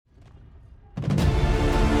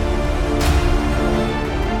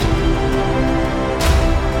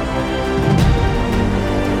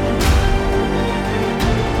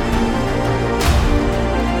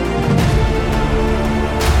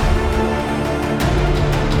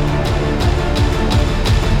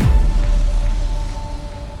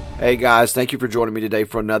Hey guys, thank you for joining me today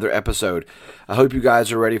for another episode. I hope you guys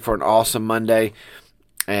are ready for an awesome Monday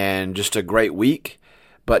and just a great week.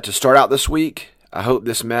 But to start out this week, I hope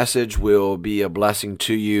this message will be a blessing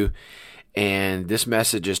to you. And this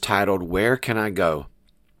message is titled, Where Can I Go?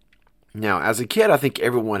 Now, as a kid, I think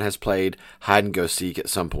everyone has played hide and go seek at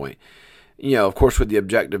some point. You know, of course, with the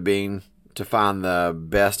objective being to find the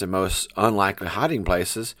best and most unlikely hiding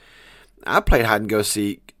places. I played hide and go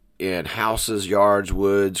seek in houses, yards,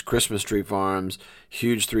 woods, Christmas tree farms,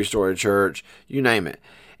 huge 3-story church, you name it.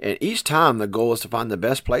 And each time the goal is to find the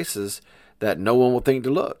best places that no one will think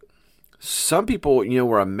to look. Some people,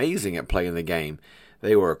 were amazing at playing the game.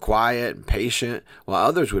 They were quiet and patient, while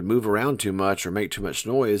others would move around too much or make too much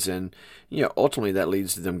noise, and, ultimately that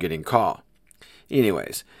leads to them getting caught.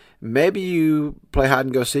 Anyways, maybe you play hide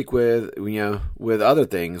and go seek with other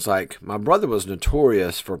things. Like my brother was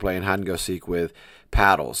notorious for playing hide and go seek with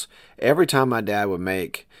paddles. Every time my dad would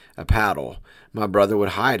make a paddle, my brother would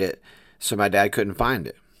hide it so my dad couldn't find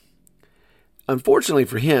it. Unfortunately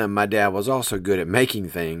for him, my dad was also good at making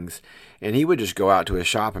things, and he would just go out to his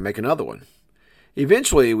shop and make another one.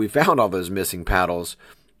 Eventually, we found all those missing paddles,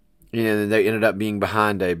 and they ended up being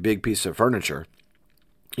behind a big piece of furniture.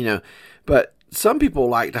 But some people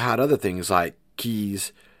like to hide other things like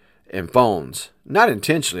keys and phones. Not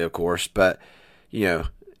intentionally, of course, but,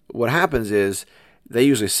 what happens is they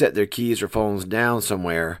usually set their keys or phones down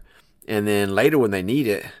somewhere, and then later when they need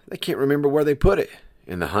it, they can't remember where they put it,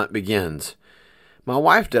 and the hunt begins. My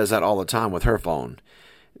wife does that all the time with her phone.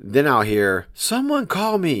 Then I'll hear, "Someone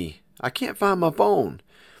call me. I can't find my phone."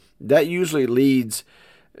 That usually leads,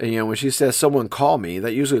 when she says, "Someone call me,"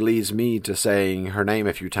 that usually leads me to saying her name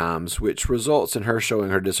a few times, which results in her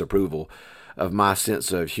showing her disapproval of my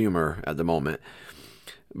sense of humor at the moment.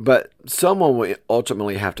 But someone will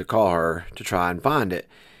ultimately have to call her to try and find it,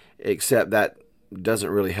 except that doesn't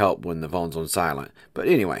really help when the phone's on silent. But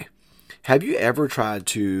anyway, have you ever tried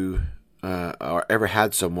to, or ever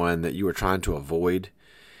had someone that you were trying to avoid?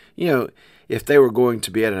 If they were going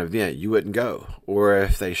to be at an event, you wouldn't go. Or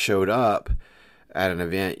if they showed up at an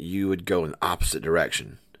event, you would go in the opposite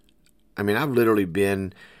direction. I mean, I've literally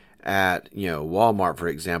been at, Walmart, for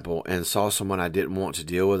example, and saw someone I didn't want to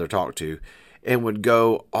deal with or talk to, and would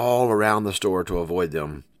go all around the store to avoid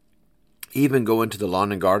them. Even go into the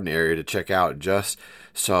lawn and garden area to check out just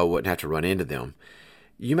so I wouldn't have to run into them.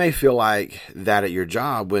 You may feel like that at your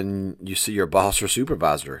job when you see your boss or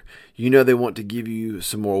supervisor. They want to give you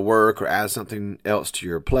some more work or add something else to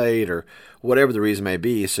your plate or whatever the reason may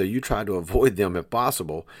be, so you try to avoid them if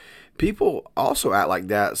possible. People also act like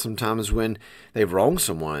that sometimes when they've wronged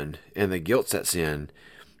someone and the guilt sets in.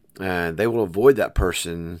 They will avoid that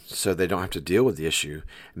person so they don't have to deal with the issue.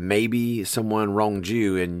 Maybe someone wronged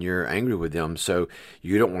you and you're angry with them, so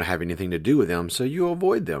you don't want to have anything to do with them, so you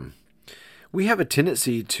avoid them. We have a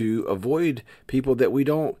tendency to avoid people that we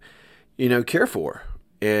don't, care for,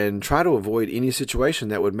 and try to avoid any situation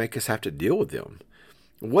that would make us have to deal with them.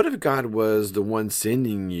 What if God was the one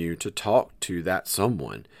sending you to talk to that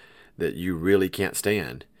someone that you really can't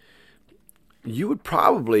stand? You would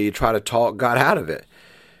probably try to talk God out of it,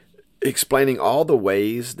 explaining all the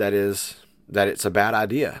ways that it's a bad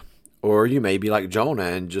idea. Or you may be like Jonah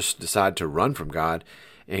and just decide to run from God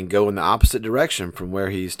and go in the opposite direction from where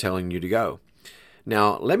he's telling you to go.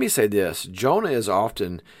 Now, let me say this. Jonah is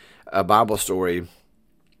often a Bible story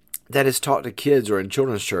that is taught to kids or in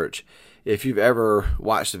children's church. If you've ever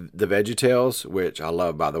watched the VeggieTales, which I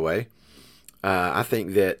love, by the way, I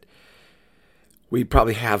think that we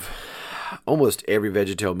probably have almost every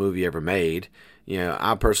VeggieTale movie ever made.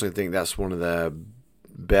 I personally think that's one of the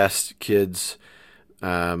best kids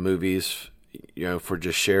movies, for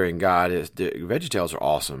just sharing God. VeggieTales are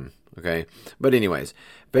awesome, okay? But anyways,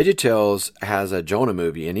 VeggieTales has a Jonah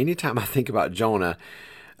movie, and anytime I think about Jonah,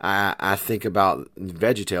 I think about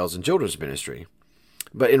VeggieTales and children's ministry.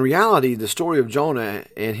 But in reality, the story of Jonah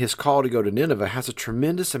and his call to go to Nineveh has a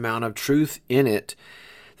tremendous amount of truth in it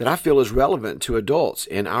that I feel is relevant to adults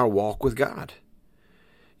in our walk with God.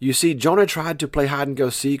 You see, Jonah tried to play hide and go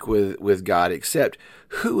seek with God, except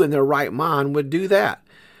who in their right mind would do that?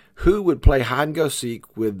 Who would play hide and go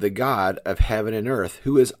seek with the God of heaven and earth,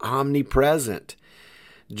 who is omnipresent?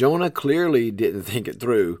 Jonah clearly didn't think it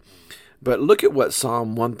through. But look at what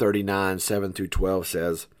Psalm 139, 7 through 12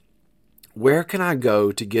 says. Where can I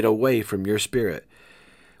go to get away from your spirit?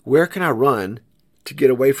 Where can I run to get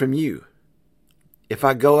away from you? If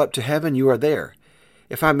I go up to heaven, you are there.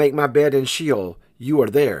 If I make my bed in Sheol, you are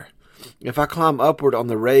there. If I climb upward on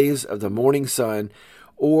the rays of the morning sun,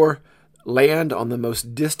 or land on the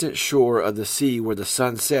most distant shore of the sea where the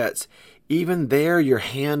sun sets, Even there your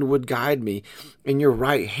hand would guide me, and your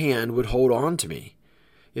right hand would hold on to me.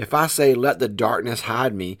 If I say, let the darkness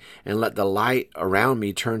hide me, and let the light around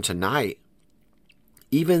me turn to night,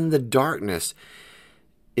 even the darkness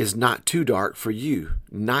is not too dark for you.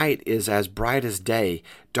 Night is as bright as day.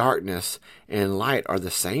 Darkness and light are the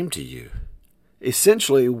same to you.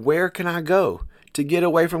 Essentially, where can I go to get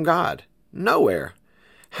away from God? Nowhere.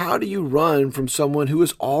 How do you run from someone who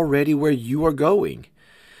is already where you are going?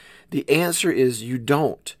 The answer is you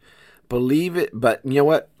don't. Believe it, but you know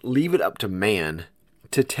what? Leave it up to man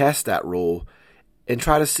to test that rule and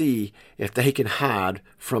try to see if they can hide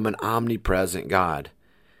from an omnipresent God.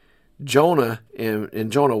 Jonah, in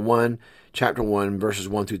Jonah 1, chapter 1, verses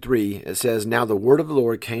 1 through 3, it says, Now the word of the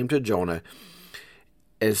Lord came to Jonah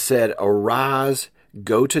and said, Arise,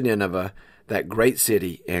 go to Nineveh, that great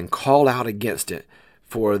city, and call out against it,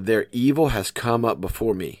 for their evil has come up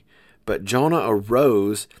before me. But Jonah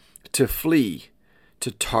arose to flee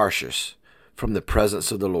to Tarshish from the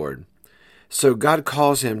presence of the Lord. So God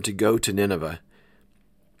calls him to go to Nineveh.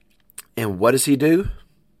 And what does he do?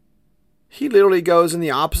 He literally goes in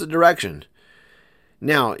the opposite direction.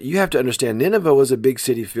 Now, you have to understand, Nineveh was a big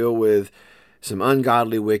city filled with some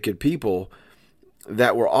ungodly, wicked people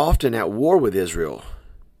that were often at war with Israel.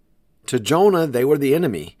 To Jonah, they were the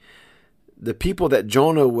enemy, the people that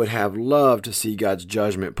Jonah would have loved to see God's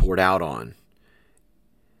judgment poured out on.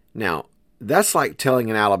 Now, that's like telling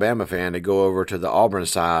an Alabama fan to go over to the Auburn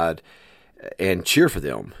side and cheer for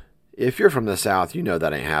them. If you're from the South, you know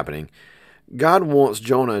that ain't happening. God wants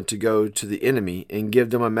Jonah to go to the enemy and give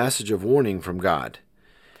them a message of warning from God.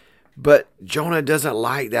 But Jonah doesn't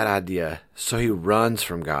like that idea, so he runs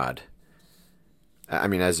from God. I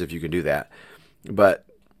mean, as if you can do that. But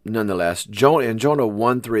nonetheless, in Jonah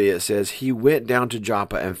 1:3, it says, He went down to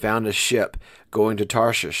Joppa and found a ship going to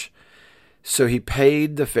Tarshish. So he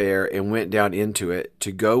paid the fare and went down into it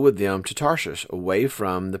to go with them to Tarshish, away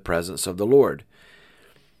from the presence of the Lord.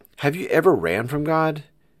 Have you ever ran from God?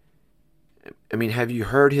 I mean, have you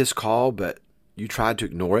heard his call, but you tried to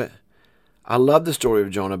ignore it? I love the story of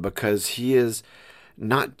Jonah because he is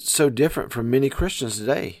not so different from many Christians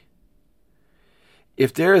today.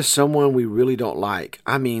 If there is someone we really don't like,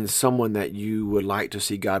 I mean someone that you would like to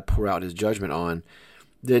see God pour out his judgment on,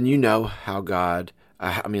 then you know how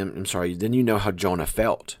then you know how Jonah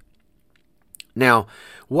felt. Now,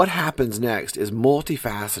 what happens next is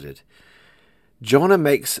multifaceted. Jonah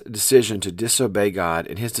makes a decision to disobey God,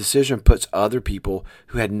 and his decision puts other people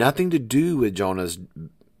who had nothing to do with Jonah's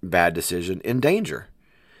bad decision in danger.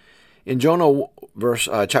 In Jonah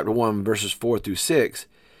chapter 1, verses 4 through 6,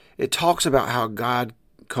 it talks about how God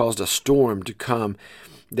caused a storm to come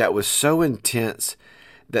that was so intense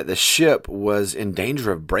that the ship was in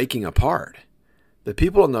danger of breaking apart. The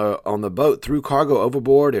people on the boat threw cargo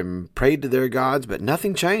overboard and prayed to their gods, but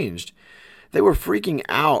nothing changed. They were freaking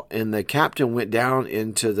out, and the captain went down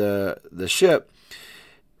into the ship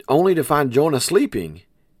only to find Jonah sleeping.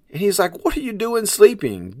 And he's like, What are you doing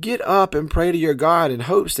sleeping? Get up and pray to your God in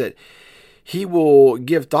hopes that he will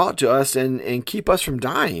give thought to us and keep us from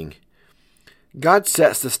dying. God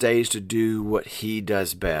sets the stage to do what he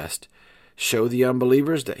does best, show the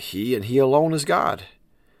unbelievers that he and he alone is God.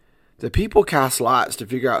 The people cast lots to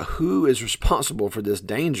figure out who is responsible for this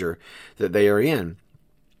danger that they are in.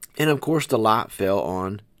 And of course, the lot fell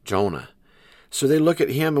on Jonah. So they look at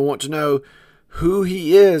him and want to know who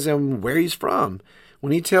he is and where he's from.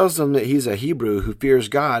 When he tells them that he's a Hebrew who fears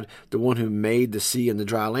God, the one who made the sea and the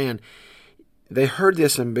dry land, they heard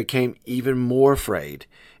this and became even more afraid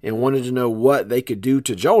and wanted to know what they could do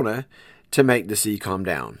to Jonah to make the sea calm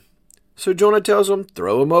down. So Jonah tells them,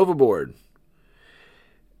 throw him overboard.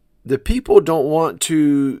 The people don't want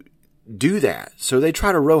to do that, so they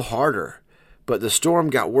try to row harder. But the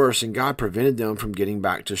storm got worse, and God prevented them from getting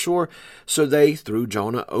back to shore, so they threw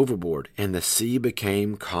Jonah overboard, and the sea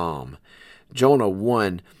became calm. Jonah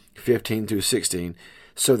 1:15 through 16.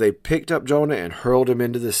 So they picked up Jonah and hurled him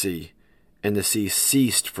into the sea, and the sea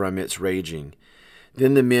ceased from its raging.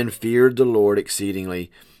 Then the men feared the Lord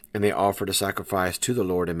exceedingly, and they offered a sacrifice to the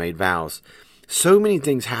Lord and made vows. So many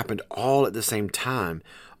things happened all at the same time.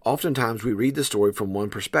 Oftentimes we read the story from one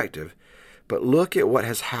perspective, but look at what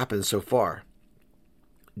has happened so far.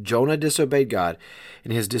 Jonah disobeyed God,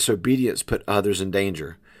 and his disobedience put others in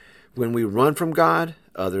danger. When we run from God,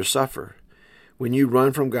 others suffer. When you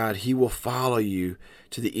run from God, he will follow you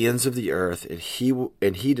to the ends of the earth,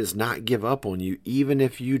 and he does not give up on you, even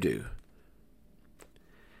if you do.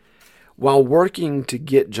 While working to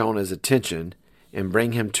get Jonah's attention and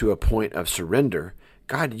bring him to a point of surrender,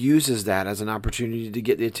 God uses that as an opportunity to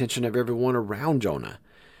get the attention of everyone around Jonah.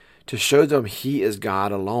 to show them he is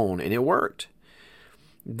God alone, and it worked.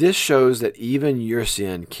 This shows that even your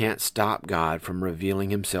sin can't stop God from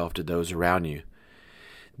revealing himself to those around you.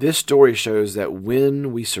 This story shows that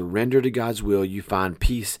when we surrender to God's will, you find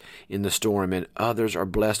peace in the storm, and others are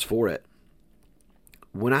blessed for it.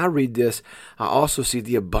 When I read this, I also see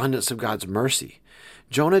the abundance of God's mercy.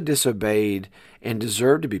 Jonah disobeyed and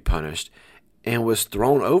deserved to be punished and was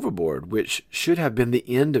thrown overboard, which should have been the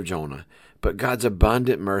end of Jonah, but God's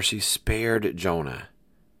abundant mercy spared Jonah.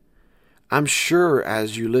 I'm sure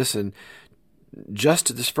as you listen just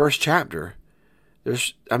to this first chapter,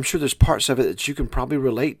 I'm sure there's parts of it that you can probably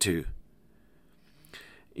relate to.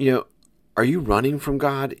 Are you running from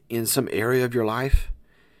God in some area of your life?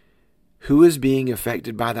 Who is being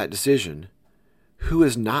affected by that decision? Who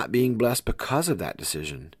is not being blessed because of that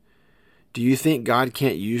decision? Do you think God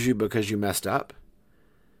can't use you because you messed up?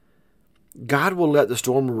 God will let the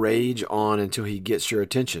storm rage on until he gets your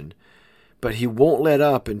attention, but he won't let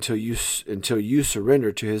up until you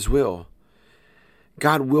surrender to his will.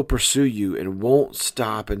 God will pursue you and won't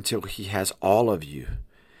stop until he has all of you.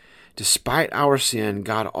 Despite our sin,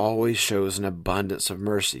 God always shows an abundance of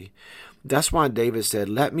mercy. That's why David said,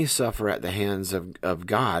 "Let me suffer at the hands of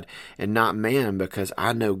God and not man, because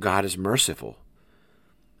I know God is merciful."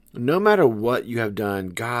 No matter what you have done,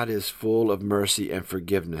 God is full of mercy and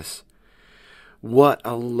forgiveness. What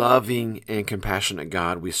a loving and compassionate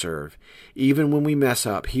God we serve. Even when we mess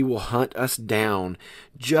up, he will hunt us down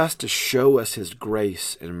just to show us his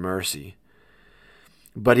grace and mercy.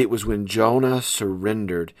 But it was when Jonah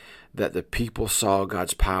surrendered that the people saw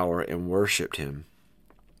God's power and worshiped him.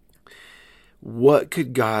 What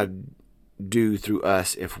could God do through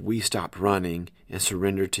us if we stopped running and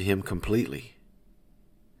surrendered to him completely?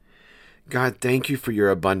 God, thank you for your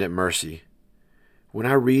abundant mercy. When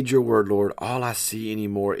I read your word, Lord, all I see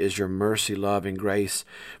anymore is your mercy, love, and grace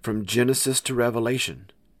from Genesis to Revelation.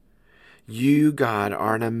 You, God,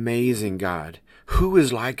 are an amazing God. Who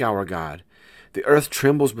is like our God? The earth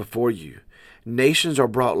trembles before you. Nations are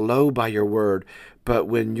brought low by your word, but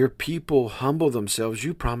when your people humble themselves,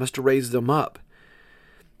 you promise to raise them up.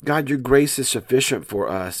 God, your grace is sufficient for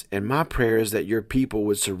us, and my prayer is that your people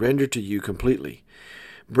would surrender to you completely.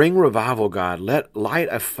 Bring revival, God. Light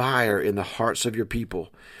a fire in the hearts of your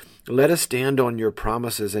people. Let us stand on your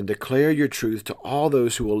promises and declare your truth to all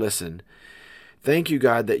those who will listen. Thank you,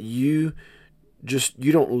 God, that you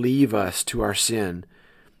don't leave us to our sin,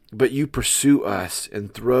 but you pursue us,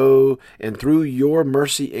 and through your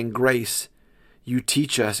mercy and grace, you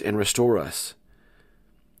teach us and restore us.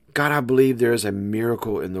 God, I believe there is a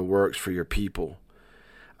miracle in the works for your people.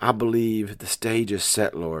 I believe the stage is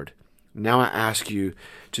set, Lord. Now I ask you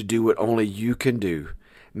to do what only you can do.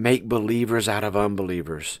 Make believers out of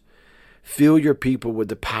unbelievers. Fill your people with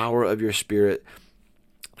the power of your Spirit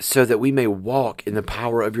so that we may walk in the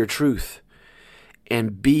power of your truth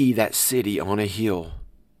and be that city on a hill.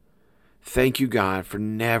 Thank you, God, for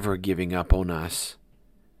never giving up on us.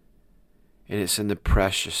 And it's in the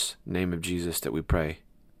precious name of Jesus that we pray.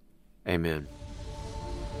 Amen.